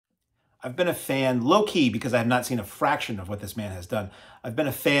I've been a fan, low-key, because I have not seen a fraction of what this man has done. I've been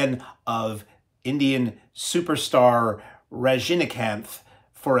a fan of Indian superstar Rajinikanth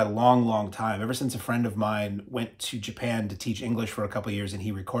for a long, long time. Ever since a friend of mine went to Japan to teach English for a couple of years, and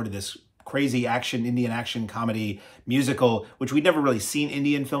he recorded this crazy Indian action comedy musical, which we'd never really seen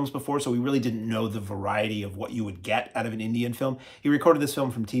Indian films before, so we really didn't know the variety of what you would get out of an Indian film. He recorded this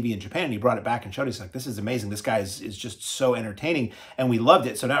film from TV in Japan, and he brought it back and showed us, like, this is amazing. This guy is just so entertaining, and we loved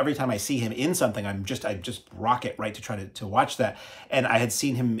it. So now every time I see him in something, I just rocket right to try to watch that. And I had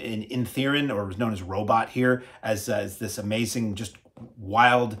seen him in Theron, or was known as Robot here, as this amazing, just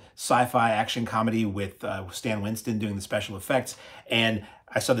wild sci-fi action comedy with Stan Winston doing the special effects. And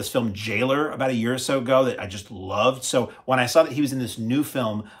I saw this film Jailer about a year or so ago that I just loved. So when I saw that he was in this new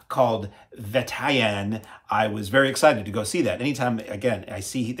film called VETTAIYAN, I was very excited to go see that. Anytime, again, I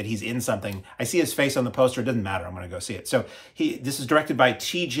see that he's in something, I see his face on the poster, it doesn't matter, I'm going to go see it. So this is directed by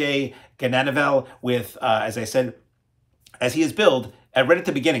TJ Gnanavel with, as I said, as he is billed, right at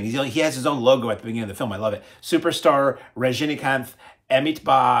the beginning, he has his own logo at the beginning of the film. I love it. Superstar Rajinikanth,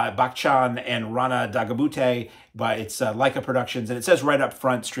 Amitabh, Bachchan, and Rana Dagabute, but it's Leica Productions, and it says right up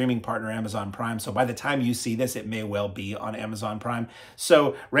front, streaming partner Amazon Prime. So by the time you see this, it may well be on Amazon Prime.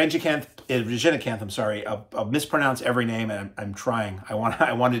 So Rajinikanth, I'm sorry, I'll mispronounce every name, and I'm trying. I want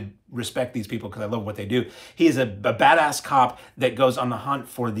to respect these people because I love what they do. He is a badass cop that goes on the hunt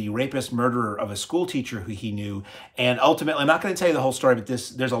for the rapist murderer of a school teacher who he knew, and ultimately, I'm not going to tell you the whole story, but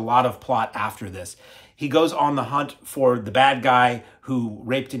there's a lot of plot after this. He goes on the hunt for the bad guy who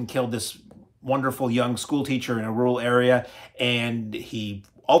raped and killed this wonderful young school teacher in a rural area, and he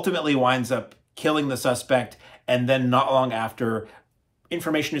ultimately winds up killing the suspect, and then not long after,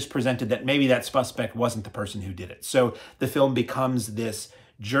 information is presented that maybe that suspect wasn't the person who did it. So the film becomes this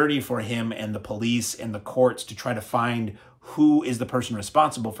journey for him and the police and the courts to try to find who is the person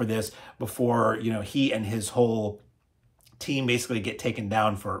responsible for this before, he and his whole team basically get taken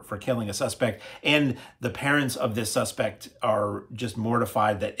down for killing a suspect. And the parents of this suspect are just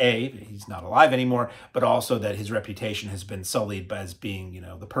mortified that A, he's not alive anymore, but also that his reputation has been sullied as being,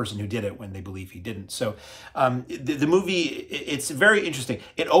 the person who did it when they believe he didn't. So the movie, it's very interesting.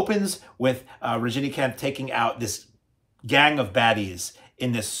 It opens with Rajinikanth taking out this gang of baddies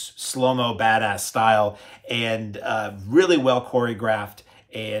in this slow-mo badass style, and really well choreographed.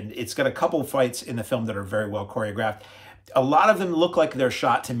 And it's got a couple fights in the film that are very well choreographed. A lot of them look like they're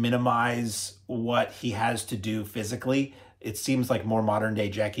shot to minimize what he has to do physically. It seems like more modern day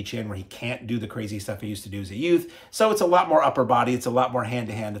Jackie Chan, where he can't do the crazy stuff he used to do as a youth. So it's a lot more upper body. It's a lot more hand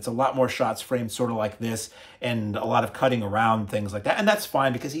to hand. It's a lot more shots framed sort of like this, and a lot of cutting around, things like that. And that's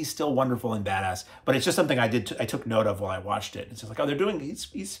fine because he's still wonderful and badass. But it's just something I took note of while I watched it. It's just like, oh,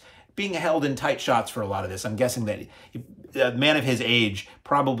 he's being held in tight shots for a lot of this. I'm guessing that a man of his age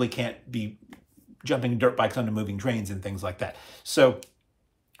probably can't be jumping dirt bikes onto moving trains and things like that. So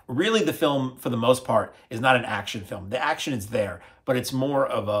really the film, for the most part, is not an action film. The action is there, but it's more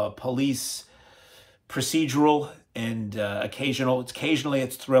of a police procedural, and occasionally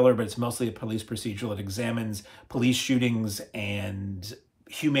it's thriller, but it's mostly a police procedural. It examines police shootings and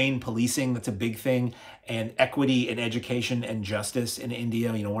humane policing, that's a big thing, and equity in education and justice in India.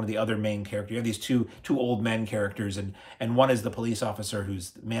 One of the other main characters, you have these two old men characters, and one is the police officer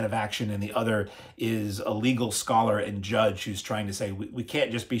who's the man of action, and the other is a legal scholar and judge who's trying to say, we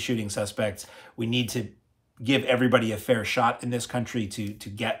can't just be shooting suspects. We need to give everybody a fair shot in this country to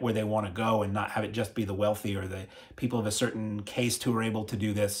get where they want to go, and not have it just be the wealthy or the people of a certain caste who are able to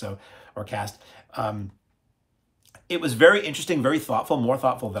do this, or caste. It was very interesting, very thoughtful, more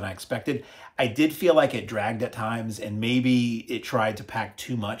thoughtful than I expected. I did feel like it dragged at times, and maybe it tried to pack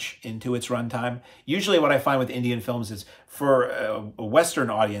too much into its runtime. Usually what I find with Indian films is, for a Western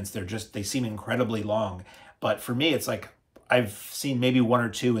audience, they seem incredibly long. But for me, it's like I've seen maybe one or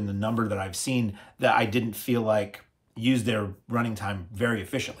two in the number that I've seen that I didn't feel like use their running time very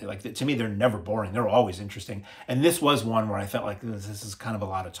efficiently. Like, to me, they're never boring. They're always interesting. And this was one where I felt like this is kind of a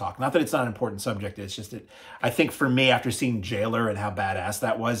lot of talk. Not that it's not an important subject. It's just that I think for me, after seeing Jailer and how badass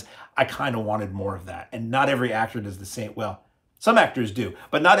that was, I kind of wanted more of that. And not every actor does the same. Well, some actors do,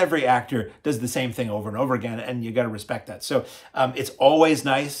 but not every actor does the same thing over and over again. And you got to respect that. So it's always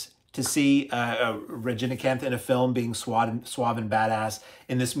nice to see Rajinikanth in a film being suave and badass.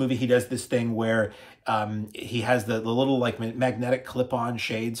 In this movie, he does this thing where He has the little like magnetic clip-on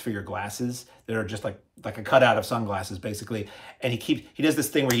shades for your glasses that are just like a cutout of sunglasses, basically. And he does this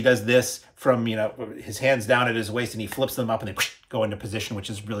thing where he does this from, you know, his hands down at his waist, and he flips them up and they go into position, which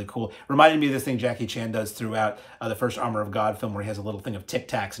is really cool. Reminded me of this thing Jackie Chan does throughout the first Armor of God film, where he has a little thing of Tic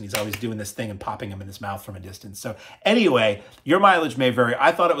Tacs, and he's always doing this thing and popping them in his mouth from a distance. So anyway, your mileage may vary.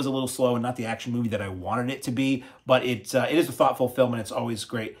 I thought it was a little slow and not the action movie that I wanted it to be, but it is a thoughtful film, and it's always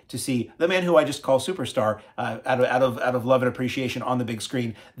great to see the man who I just call superstar out of love and appreciation on the big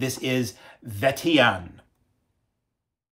screen. This is VETTAIYAN.